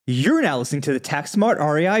You're now listening to the Tax Smart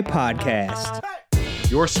REI podcast.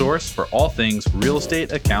 Your source for all things real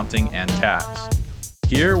estate, accounting, and tax.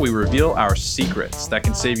 Here we reveal our secrets that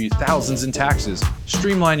can save you thousands in taxes,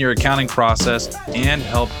 streamline your accounting process, and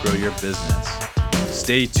help grow your business.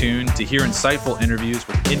 Stay tuned to hear insightful interviews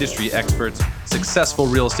with industry experts, successful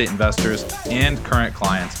real estate investors, and current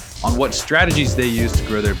clients on what strategies they use to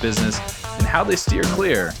grow their business and how they steer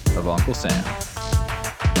clear of Uncle Sam.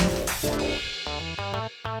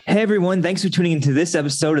 Hey everyone, thanks for tuning into this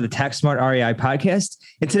episode of the Tax Smart REI podcast.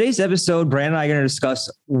 In today's episode, Brandon and I are going to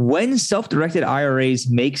discuss when self-directed IRAs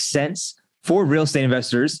make sense for real estate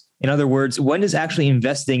investors. In other words, when does actually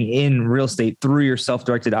investing in real estate through your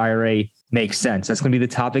self-directed IRA make sense? That's going to be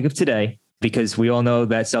the topic of today because we all know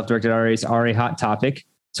that self-directed IRAs are a hot topic.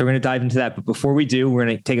 So we're going to dive into that. But before we do, we're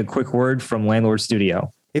going to take a quick word from Landlord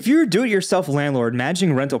Studio. If you're a do-it-yourself landlord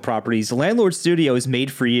managing rental properties, Landlord Studio is made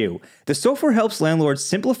for you. The software helps landlords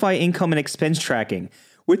simplify income and expense tracking.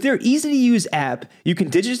 With their easy-to-use app, you can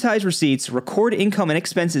digitize receipts, record income and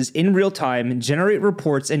expenses in real time, generate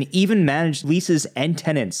reports, and even manage leases and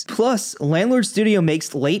tenants. Plus, Landlord Studio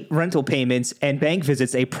makes late rental payments and bank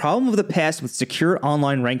visits a problem of the past with secure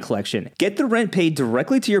online rent collection. Get the rent paid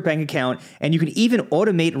directly to your bank account, and you can even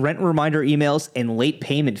automate rent reminder emails and late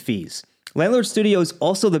payment fees. Landlord Studio is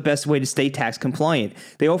also the best way to stay tax compliant.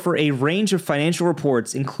 They offer a range of financial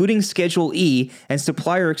reports, including Schedule E and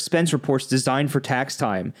supplier expense reports designed for tax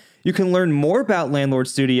time. You can learn more about Landlord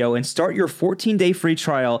Studio and start your 14-day free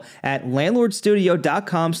trial at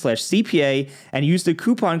landlordstudio.com/CPA and use the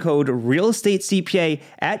coupon code RealEstateCPA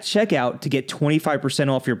at checkout to get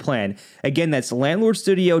 25% off your plan. Again, that's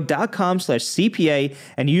landlordstudio.com/CPA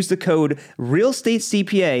and use the code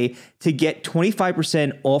RealEstateCPA to get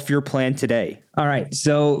 25% off your plan today. All right.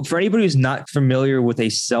 So for anybody who's not familiar with a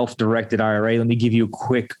self-directed IRA, let me give you a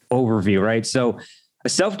quick overview, right? So a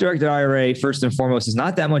self-directed IRA, first and foremost, is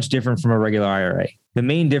not that much different from a regular IRA. The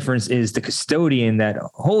main difference is the custodian that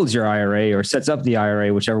holds your IRA or sets up the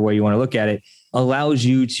IRA, whichever way you want to look at it, allows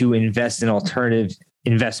you to invest in alternative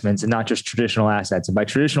investments and not just traditional assets. And by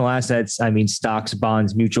traditional assets, I mean stocks,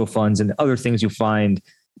 bonds, mutual funds, and other things you find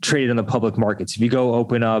traded on the public markets. If you go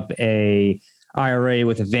open up a IRA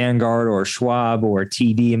with a Vanguard or a Schwab or a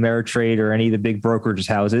TD Ameritrade or any of the big brokerage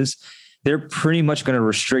houses, they're pretty much going to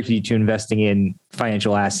restrict you to investing in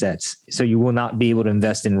financial assets. So you will not be able to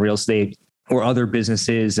invest in real estate or other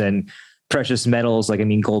businesses and precious metals,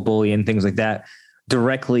 gold bullion, things like that,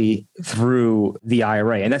 directly through the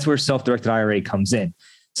IRA. And that's where self-directed IRA comes in.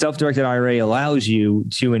 Self-directed IRA allows you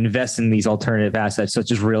to invest in these alternative assets,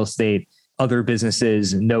 such as real estate, other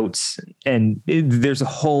businesses, notes, and there's a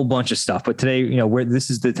whole bunch of stuff. But today,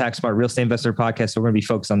 this is the Tax Smart Real Estate Investor podcast, so we're going to be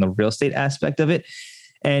focused on the real estate aspect of it.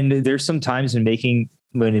 And there's some times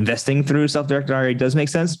when investing through self-directed IRA does make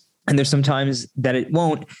sense. And there's some times that it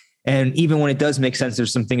won't. And even when it does make sense,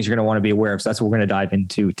 there's some things you're going to want to be aware of. So that's what we're going to dive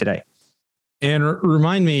into today. And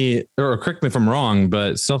remind me, or correct me if I'm wrong,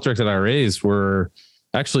 but self-directed IRAs were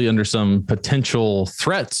actually under some potential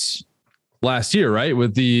threats last year, right?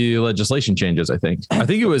 With the legislation changes, I think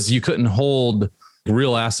it was, you couldn't hold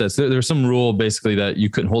real assets. There's some rule basically that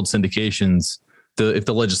you couldn't hold syndications. If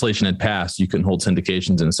the legislation had passed, you couldn't hold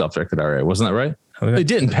syndications in a self-directed IRA. Wasn't that right? Okay. It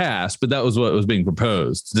didn't pass, but that was what was being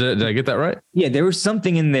proposed. Did I get that right? Yeah, there was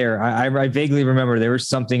something in there. I vaguely remember there was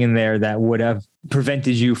something in there that would have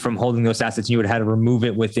prevented you from holding those assets. You would have had to remove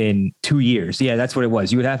it within 2 years. Yeah, that's what it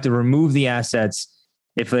was. You would have to remove the assets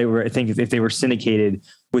if they were syndicated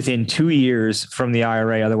within 2 years from the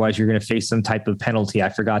IRA. Otherwise, you're going to face some type of penalty. I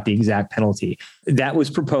forgot the exact penalty. That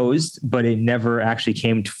was proposed, but it never actually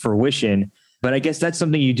came to fruition. But I guess that's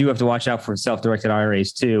something you do have to watch out for self-directed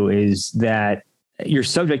IRAs too, is that you're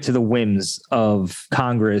subject to the whims of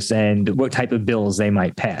Congress and what type of bills they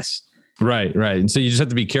might pass. Right. And so you just have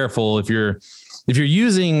to be careful if you're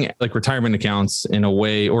using like retirement accounts in a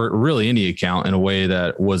way, or really any account in a way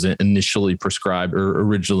that wasn't initially prescribed or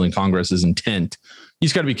originally in Congress's intent. You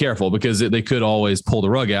just got to be careful because they could always pull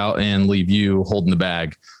the rug out and leave you holding the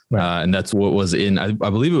bag. Right. And that's what was in, I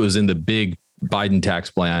believe it was in the big Biden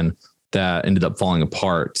tax plan that ended up falling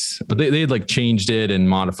apart, but they had changed it and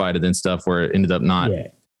modified it and stuff where it ended up not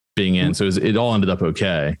being in. So it all ended up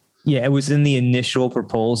okay. Yeah, it was in the initial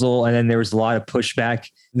proposal, and then there was a lot of pushback.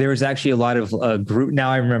 There was actually a lot of group.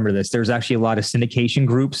 Now I remember this. There was actually a lot of syndication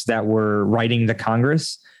groups that were writing to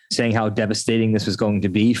Congress saying how devastating this was going to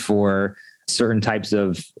be for certain types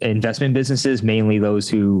of investment businesses, mainly those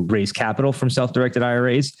who raise capital from self-directed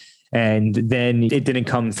IRAs. And then it didn't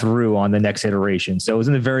come through on the next iteration. So it was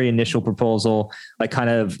in the very initial proposal, like kind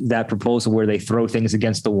of that proposal where they throw things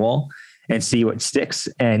against the wall. and see what sticks.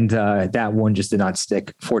 And that one just did not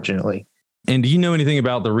stick, fortunately. And do you know anything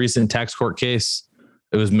about the recent tax court case?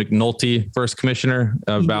 It was McNulty, first commissioner,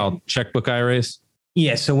 about checkbook IRAs.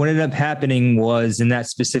 Yeah. So what ended up happening was, in that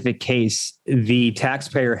specific case, the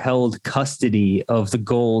taxpayer held custody of the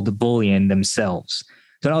gold bullion themselves.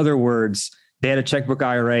 So in other words, they had a checkbook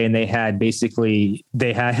IRA and they had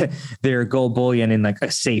their gold bullion in like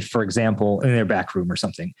a safe, for example, in their back room or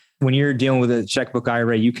something. When you're dealing with a checkbook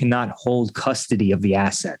IRA, you cannot hold custody of the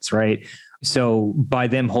assets, right? So by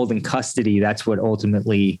them holding custody, that's what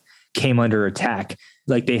ultimately came under attack.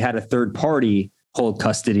 Like they had a third party hold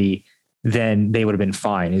custody, then they would have been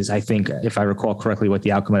fine, is, I think, if I recall correctly, what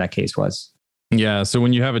the outcome of that case was. Yeah. So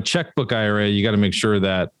when you have a checkbook IRA, you got to make sure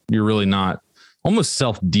that you're really not almost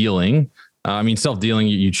self-dealing. Self-dealing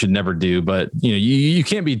you should never do, but you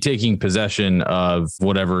can't be taking possession of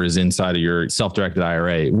whatever is inside of your self-directed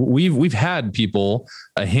IRA. We've had people,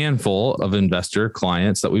 a handful of investor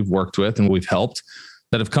clients that we've worked with and we've helped,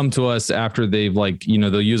 that have come to us after they've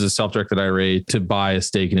they'll use a self-directed IRA to buy a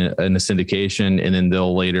stake in a syndication, and then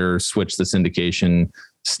they'll later switch the syndication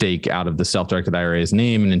stake out of the self-directed IRA's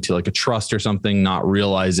name and into like a trust or something, not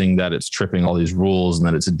realizing that it's tripping all these rules and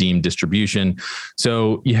that it's a deemed distribution.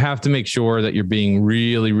 So you have to make sure that you're being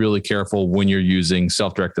really, really careful when you're using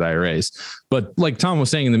self-directed IRAs. But like Tom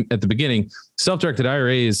was saying at the beginning, self-directed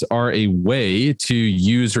IRAs are a way to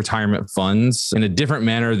use retirement funds in a different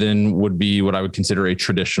manner than would be what I would consider a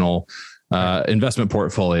traditional investment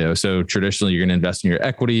portfolio. So traditionally, you're going to invest in your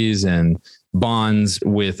equities and bonds.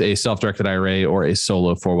 With a self-directed IRA or a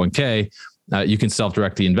solo 401k. You can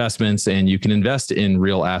self-direct the investments, and you can invest in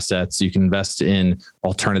real assets. You can invest in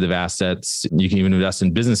alternative assets. You can even invest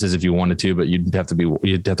in businesses if you wanted to, but you'd have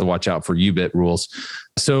to watch out for UBIT rules.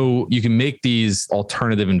 So you can make these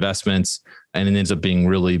alternative investments, and it ends up being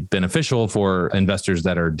really beneficial for investors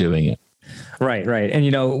that are doing it. Right.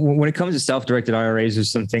 And, when it comes to self-directed IRAs,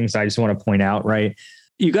 there's some things I just want to point out, right?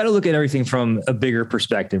 You got to look at everything from a bigger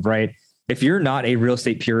perspective, right? If you're not a real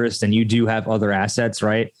estate purist and you do have other assets,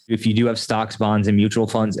 right? If you do have stocks, bonds, and mutual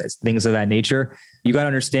funds, things of that nature, you got to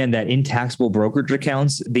understand that in taxable brokerage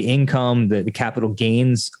accounts, the income, the capital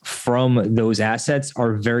gains from those assets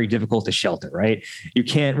are very difficult to shelter, right? You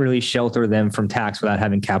can't really shelter them from tax without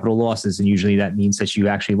having capital losses. And usually that means that you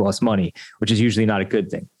actually lost money, which is usually not a good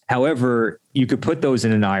thing. However, you could put those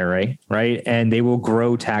in an IRA, right? And they will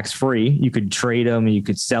grow tax-free. You could trade them, you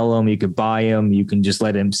could sell them, you could buy them, you can just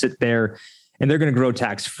let them sit there, and they're going to grow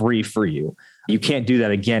tax-free for you. You can't do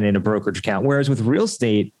that again in a brokerage account. Whereas with real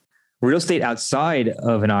estate outside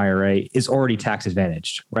of an IRA is already tax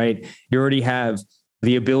advantaged, right? You already have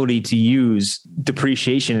the ability to use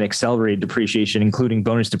depreciation and accelerated depreciation, including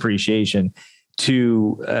bonus depreciation,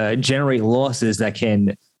 to generate losses that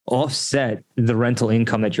can offset the rental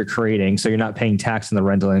income that you're creating. So you're not paying tax on the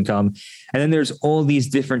rental income. And then there's all these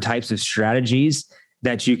different types of strategies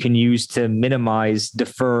that you can use to minimize,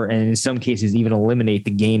 defer, and in some cases even eliminate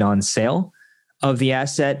the gain on sale of the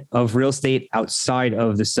asset of real estate outside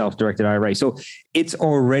of the self-directed IRA. So it's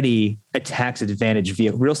already a tax advantage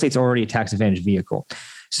vehicle. Real estate's already a tax advantage vehicle.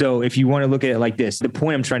 So if you want to look at it like this, the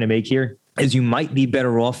point I'm trying to make here is you might be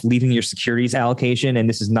better off leaving your securities allocation. And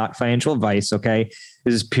this is not financial advice. Okay.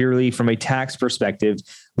 This is purely from a tax perspective,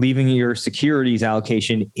 leaving your securities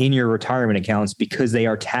allocation in your retirement accounts because they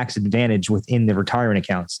are tax advantage within the retirement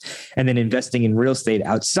accounts, and then investing in real estate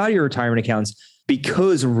outside of your retirement accounts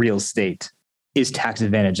because real estate is tax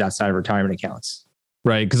advantage outside of retirement accounts.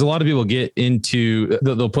 Right. Because a lot of people get into,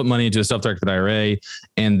 they'll put money into a self-directed IRA,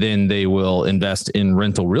 and then they will invest in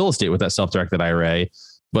rental real estate with that self-directed IRA.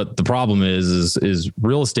 But the problem is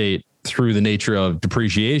real estate, through the nature of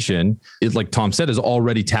depreciation, it, like Tom said, is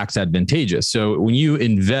already tax advantageous. So when you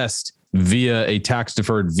invest via a tax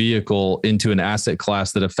deferred vehicle into an asset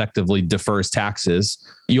class that effectively defers taxes,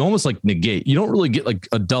 you almost like negate. You don't really get like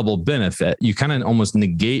a double benefit. You kind of almost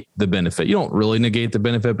negate the benefit. You don't really negate the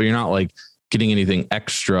benefit, but you're not like getting anything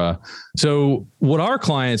extra. So what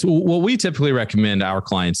we typically recommend our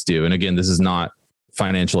clients do, and again, this is not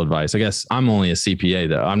financial advice. I guess I'm only a CPA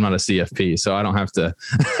though. I'm not a CFP, so I don't have to.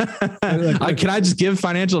 Can I just give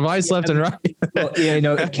financial advice left and right? Well,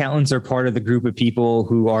 accountants are part of the group of people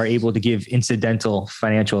who are able to give incidental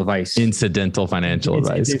financial advice. Incidental financial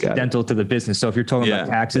advice. It's incidental to the business. So if you're talking about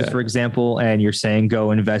taxes, for example, and you're saying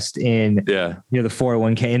go invest in the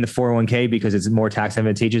 401k because it's more tax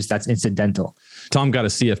advantageous, that's incidental. Tom got a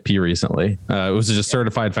CFP recently. It was just a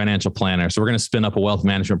certified financial planner. So we're going to spin up a wealth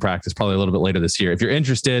management practice probably a little bit later this year. If you're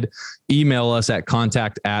interested, email us at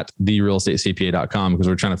contact@therealestatecpa.com because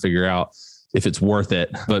we're trying to figure out if it's worth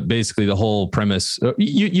it. But basically the whole premise,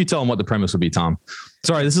 you tell them what the premise would be, Tom.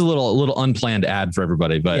 Sorry, this is a little unplanned ad for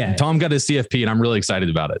everybody, but Tom got his CFP and I'm really excited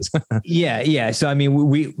about it. Yeah. So, I mean,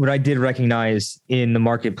 what I did recognize in the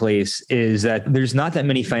marketplace is that there's not that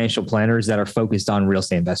many financial planners that are focused on real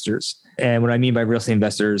estate investors. And what I mean by real estate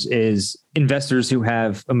investors is investors who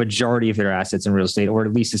have a majority of their assets in real estate, or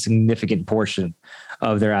at least a significant portion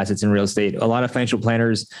of their assets in real estate. A lot of financial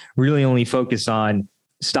planners really only focus on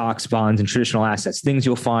stocks, bonds, and traditional assets, things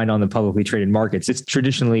you'll find on the publicly traded markets. It's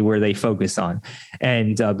traditionally where they focus on.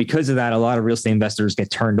 And because of that, a lot of real estate investors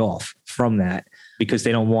get turned off from that because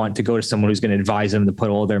they don't want to go to someone who's going to advise them to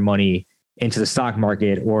put all their money into the stock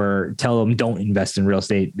market or tell them don't invest in real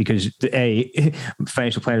estate, because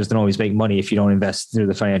financial planners don't always make money if you don't invest through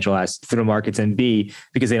the through the markets, and B,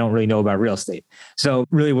 because they don't really know about real estate. So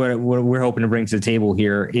really what we're hoping to bring to the table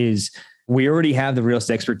here is we already have the real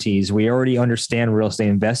estate expertise. We already understand real estate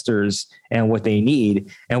investors and what they need.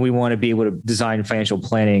 And we want to be able to design financial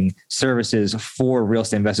planning services for real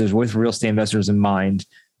estate investors with real estate investors in mind,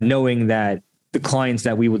 knowing that the clients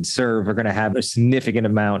that we would serve are going to have a significant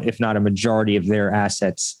amount, if not a majority of their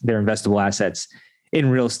assets, their investable assets in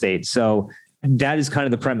real estate. So that is kind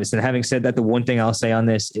of the premise. And having said that, the one thing I'll say on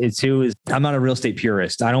this is I'm not a real estate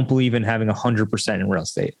purist. I don't believe in having 100% in real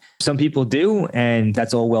estate. Some people do, and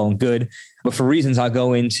that's all well and good. But for reasons I'll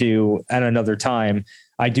go into at another time,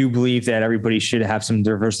 I do believe that everybody should have some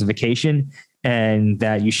diversification and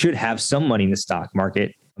that you should have some money in the stock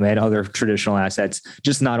market and other traditional assets,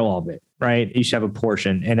 just not all of it, right? You should have a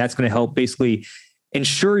portion. And that's going to help basically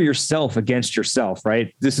insure yourself against yourself,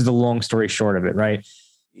 right? This is the long story short of it, right?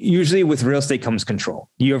 Usually with real estate comes control.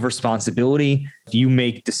 You have responsibility. You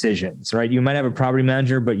make decisions, right? You might have a property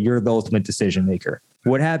manager, but you're the ultimate decision maker.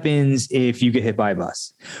 What happens if you get hit by a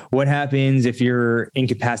bus? What happens if you're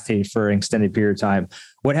incapacitated for an extended period of time?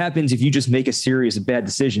 What happens if you just make a series of bad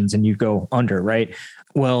decisions and you go under, right?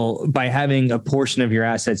 Well, by having a portion of your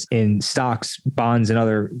assets in stocks, bonds, and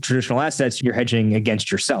other traditional assets, you're hedging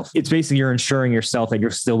against yourself. It's basically you're ensuring yourself that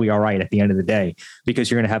you'll still be all right at the end of the day,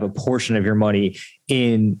 because you're going to have a portion of your money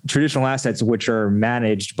in traditional assets, which are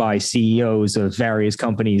managed by CEOs of various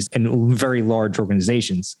companies and very large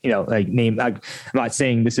organizations. I'm not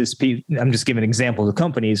saying this is, I'm just giving examples of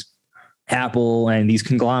companies, Apple and these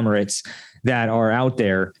conglomerates that are out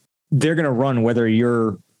there. They're going to run whether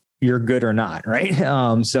you're good or not, right?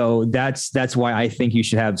 So that's why I think you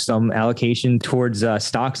should have some allocation towards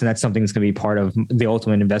stocks, and that's something that's going to be part of the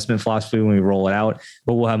ultimate investment philosophy when we roll it out.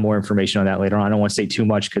 But we'll have more information on that later on. I don't want to say too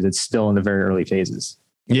much because it's still in the very early phases.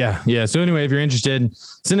 Yeah. So anyway, if you're interested,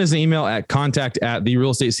 send us an email at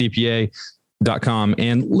contact@therealestatecpa.com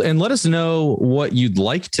and let us know what you'd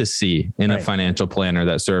like to see in a financial planner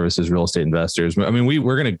that services real estate investors. I mean,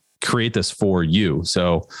 we're going to create this for you.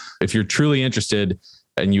 So if you're truly interested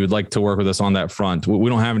and you would like to work with us on that front, we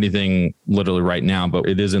don't have anything literally right now, but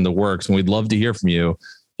it is in the works, and we'd love to hear from you.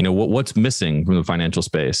 What's missing from the financial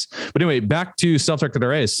space. But anyway, back to self-directed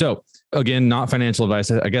IRAs. So again, not financial advice.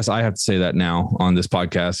 I guess I have to say that now on this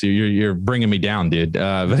podcast. You're bringing me down, dude.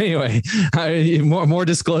 But anyway, more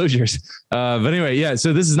disclosures. But anyway, yeah.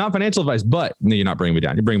 So this is not financial advice, but no, you're not bringing me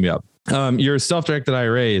down. You're bringing me up. Your self-directed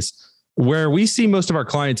IRAs, where we see most of our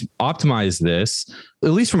clients optimize this, at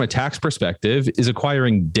least from a tax perspective, is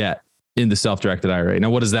acquiring debt in the self-directed IRA. Now,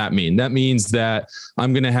 what does that mean? That means that I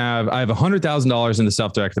have $100,000 in the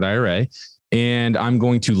self-directed IRA, and I'm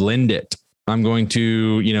going to lend it. I'm going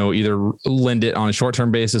to, either lend it on a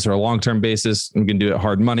short-term basis or a long-term basis. I'm going to do it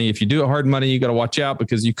hard money. If you do it hard money, you got to watch out,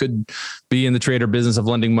 because you could be in the trade or business of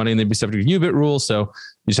lending money and they'd be subject to UBIT rules. So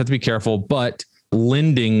you just have to be careful. But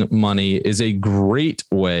lending money is a great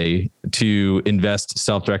way to invest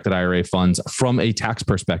self-directed IRA funds from a tax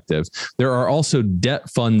perspective. There are also debt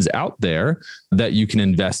funds out there that you can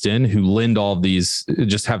invest in who lend all of these,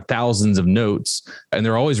 just have thousands of notes, and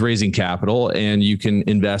they're always raising capital, and you can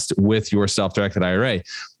invest with your self-directed IRA.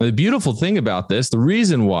 The beautiful thing about this, the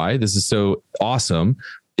reason why this is so awesome,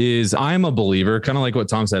 is I'm a believer, kind of like what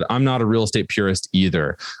Tom said, I'm not a real estate purist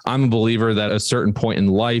either. I'm a believer that at a certain point in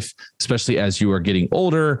life, especially as you are getting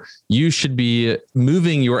older, you should be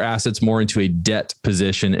moving your assets more into a debt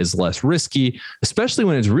position is less risky, especially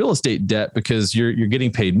when it's real estate debt, because you're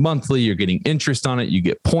getting paid monthly, you're getting interest on it, you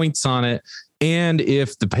get points on it. And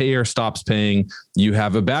if the payer stops paying, you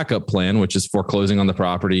have a backup plan, which is foreclosing on the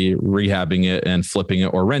property, rehabbing it, and flipping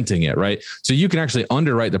it or renting it, right? So you can actually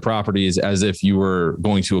underwrite the properties as if you were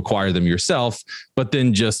going to acquire them yourself, but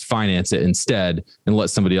then just finance it instead and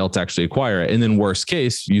let somebody else actually acquire it. And then worst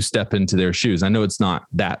case, you step into their shoes. I know it's not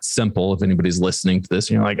that simple. If anybody's listening to this,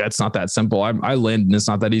 and you're like, that's not that simple. I lend and it's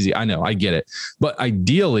not that easy. I know, I get it. But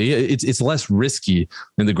ideally, it's less risky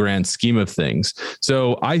in the grand scheme of things.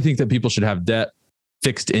 So I think that people should have debt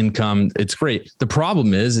fixed income. It's great. The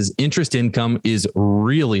problem is interest income is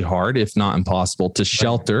really hard, if not impossible, to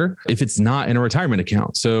shelter if it's not in a retirement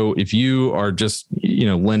account. So if you are just,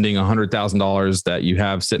 lending $100,000 that you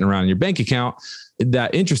have sitting around in your bank account,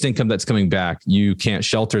 that interest income that's coming back, you can't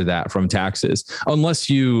shelter that from taxes unless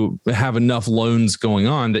you have enough loans going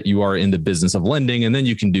on that you are in the business of lending. And then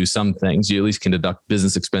you can do some things. You at least can deduct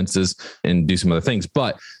business expenses and do some other things.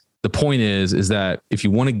 But the point is that if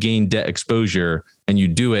you want to gain debt exposure and you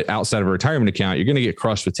do it outside of a retirement account, you're going to get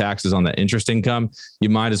crushed with taxes on that interest income. You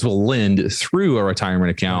might as well lend through a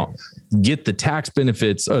retirement account, get the tax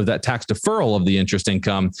benefits of that tax deferral of the interest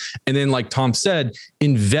income. And then, like Tom said,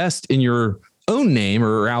 invest in your own name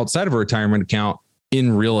or outside of a retirement account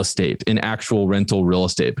in real estate, in actual rental real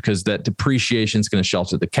estate, because that depreciation is going to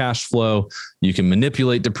shelter the cash flow. You can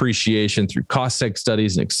manipulate depreciation through cost seg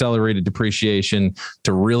studies and accelerated depreciation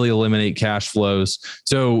to really eliminate cash flows.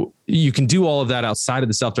 So you can do all of that outside of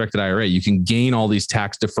the self-directed IRA. You can gain all these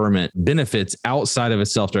tax deferment benefits outside of a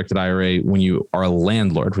self-directed IRA when you are a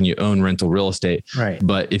landlord, when you own rental real estate. Right.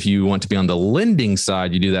 But if you want to be on the lending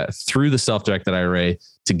side, you do that through the self-directed IRA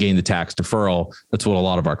to gain the tax deferral. That's what a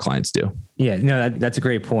lot of our clients do. Yeah, no, that's a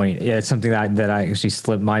great point. Yeah, it's something that I actually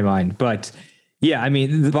slipped my mind. But yeah, I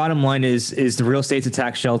mean, the bottom line is the real estate's a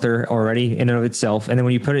tax shelter already in and of itself. And then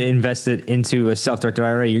when you invest it into a self-directed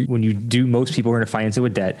IRA, when you do, most people are going to finance it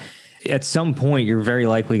with debt. At some point, you're very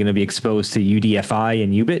likely going to be exposed to UDFI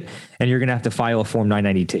and UBIT, and you're going to have to file a Form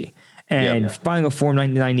 990T. And filing a Form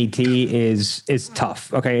 990T is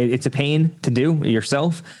tough. Okay, it's a pain to do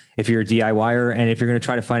yourself if you're a DIYer, and if you're going to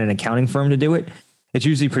try to find an accounting firm to do it, it's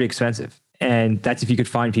usually pretty expensive. And that's if you could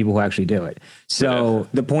find people who actually do it. So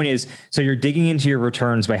the point is, so you're digging into your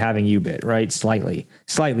returns by having UBIT, right? Slightly.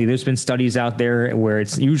 There's been studies out there where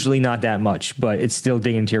it's usually not that much, but it's still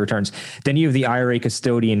digging into your returns. Then you have the IRA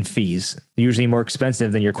custodian fees, usually more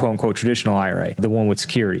expensive than your quote unquote traditional IRA, the one with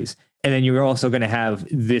securities. And then you're also going to have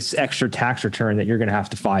this extra tax return that you're going to have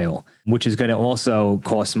to file, which is going to also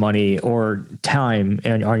cost money or time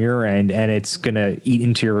on your end, and it's going to eat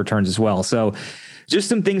into your returns as well. So just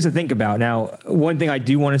some things to think about. Now, one thing I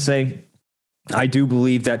do want to say, I do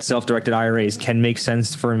believe that self-directed IRAs can make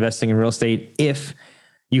sense for investing in real estate if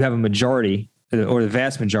you have a majority or the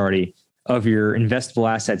vast majority of your investable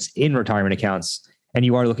assets in retirement accounts and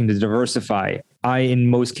you are looking to diversify. I, in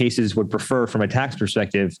most cases, would prefer from a tax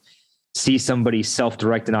perspective, see somebody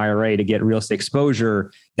self-direct an IRA to get real estate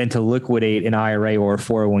exposure than to liquidate an IRA or a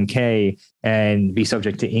 401k and be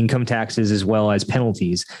subject to income taxes as well as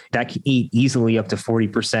penalties. That can eat easily up to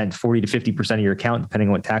 40%, 40 to 50% of your account, depending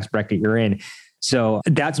on what tax bracket you're in. So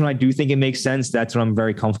that's when I do think it makes sense. That's what I'm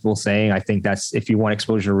very comfortable saying. I think that's if you want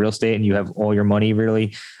exposure to real estate and you have all your money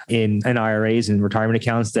really in IRAs and retirement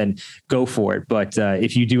accounts, then go for it. But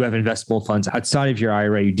if you do have investable funds outside of your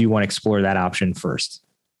IRA, you do want to explore that option first.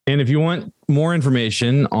 And if you want more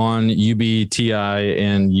information on UBTI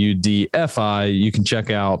and UDFI, you can check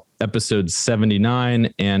out episode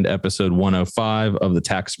 79 and episode 105 of the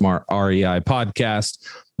Tax Smart REI podcast.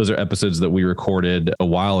 Those are episodes that we recorded a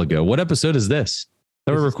while ago. What episode is this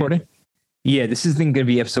that we're recording? Yeah, this is going to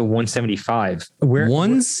be episode 175.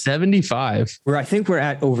 175. I think we're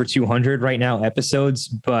at over 200 right now episodes,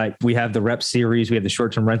 but we have the rep series, we have the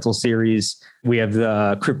short-term rental series, we have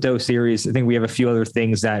the crypto series. I think we have a few other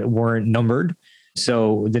things that weren't numbered.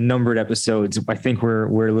 So the numbered episodes, I think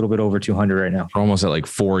we're a little bit over 200 right now. We're almost at like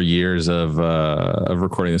 4 years of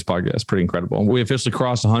recording this podcast. Pretty incredible. We officially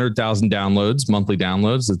crossed 100,000 downloads, monthly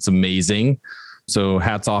downloads. It's amazing. So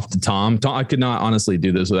hats off to Tom. I could not honestly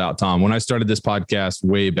do this without Tom. When I started this podcast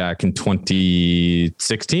way back in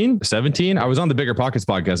 2016, 17, I was on the Bigger Pockets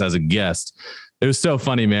podcast as a guest. It was so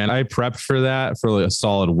funny, man. I prepped for that for like a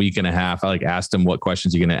solid week and a half. I asked him what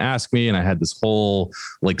questions you're going to ask me. And I had this whole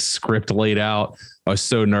script laid out. I was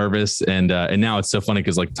so nervous. And now it's so funny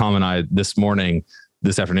because Tom and I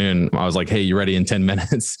this afternoon, I was like, hey, you ready in 10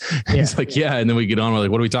 minutes? Yeah. He's like, yeah. And then we get on. We're like,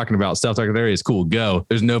 what are we talking about? Self-directed areas. Cool. Go.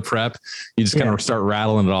 There's no prep. You just kind of start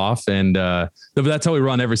rattling it off. And but that's how we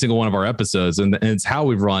run every single one of our episodes. And it's how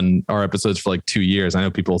we've run our episodes for 2 years. I know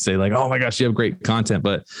people say oh my gosh, you have great content,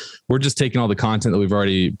 but we're just taking all the content that we've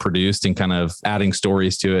already produced and kind of adding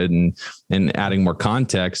stories to it and adding more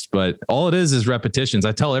context. But all it is repetitions.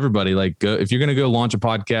 I tell everybody, if you're going to go launch a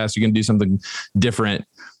podcast, you're going to do something different.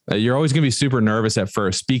 You're always going to be super nervous at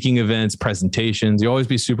first. Speaking events, presentations, you always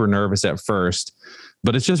be super nervous at first,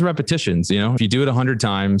 but it's just repetitions. If you do it 100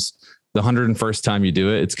 times, the 101st time you do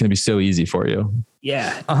it, it's going to be so easy for you.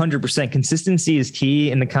 Yeah, 100%. Consistency is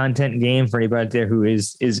key in the content game for anybody out there who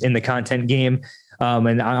is in the content game.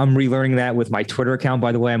 And I'm relearning that with my Twitter account.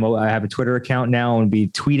 By the way, I have a Twitter account now and be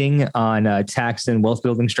tweeting on tax and wealth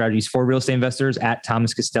building strategies for real estate investors at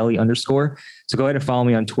Thomas Castelli _. So go ahead and follow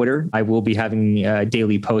me on Twitter. I will be having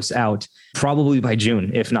daily posts out probably by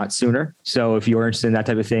June, if not sooner. So if you're interested in that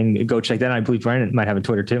type of thing, go check that out. I believe Brandon might have a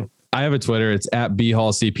Twitter too. I have a Twitter. It's at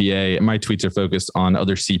BHallCPA. My tweets are focused on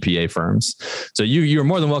other CPA firms. So you're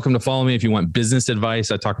more than welcome to follow me if you want business advice.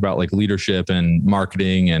 I talk about like leadership and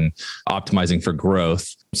marketing and optimizing for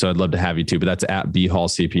growth. So I'd love to have you too, but that's at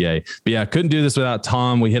BHallCPA. But yeah, couldn't do this without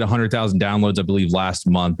Tom. We hit 100,000 downloads, I believe, last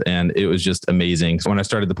month, and it was just amazing. So when I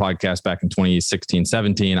started the podcast back in 2016,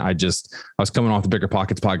 17, I was coming off the Bigger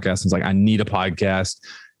Pockets podcast. I was like, I need a podcast.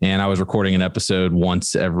 And I was recording an episode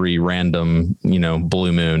once every random,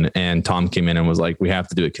 blue moon. And Tom came in and was like, we have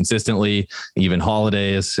to do it consistently, even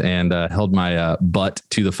holidays, and held my butt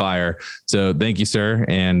to the fire. So thank you, sir.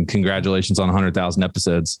 And congratulations on 100,000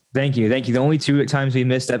 episodes. Thank you. The only 2 times we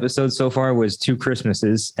missed episodes so far was 2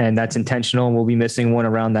 Christmases, and that's intentional. We'll be missing one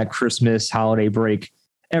around that Christmas holiday break.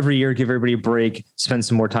 Every year, give everybody a break, spend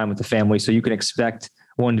some more time with the family. So you can expect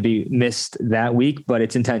one to be missed that week, but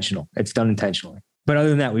it's intentional. It's done intentionally. But other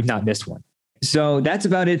than that, we've not missed one. So that's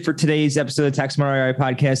about it for today's episode of Tax Smart IRA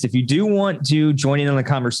podcast. If you do want to join in on the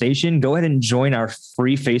conversation, go ahead and join our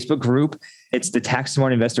free Facebook group. It's the Tax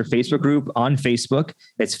Smart Investor Facebook group on Facebook.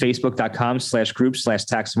 It's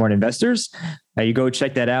facebook.com/group/Tax Smart Investors. You go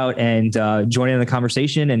check that out and join in the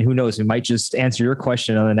conversation. And who knows, we might just answer your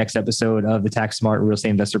question on the next episode of the Tax Smart Real Estate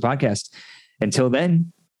Investor podcast. Until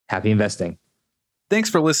then, happy investing. Thanks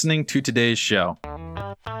for listening to today's show.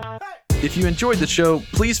 If you enjoyed the show,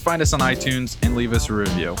 please find us on iTunes and leave us a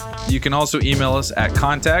review. You can also email us at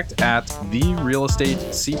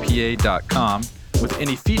contact@therealestatecpa.com with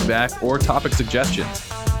any feedback or topic suggestions.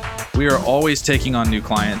 We are always taking on new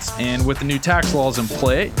clients, and with the new tax laws in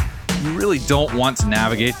play, you really don't want to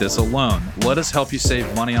navigate this alone. Let us help you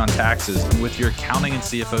save money on taxes and with your accounting and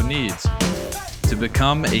CFO needs. To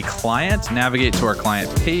become a client, navigate to our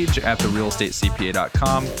client page at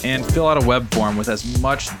therealestatecpa.com and fill out a web form with as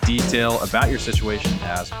much detail about your situation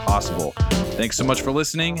as possible. Thanks so much for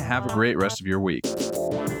listening. Have a great rest of your week.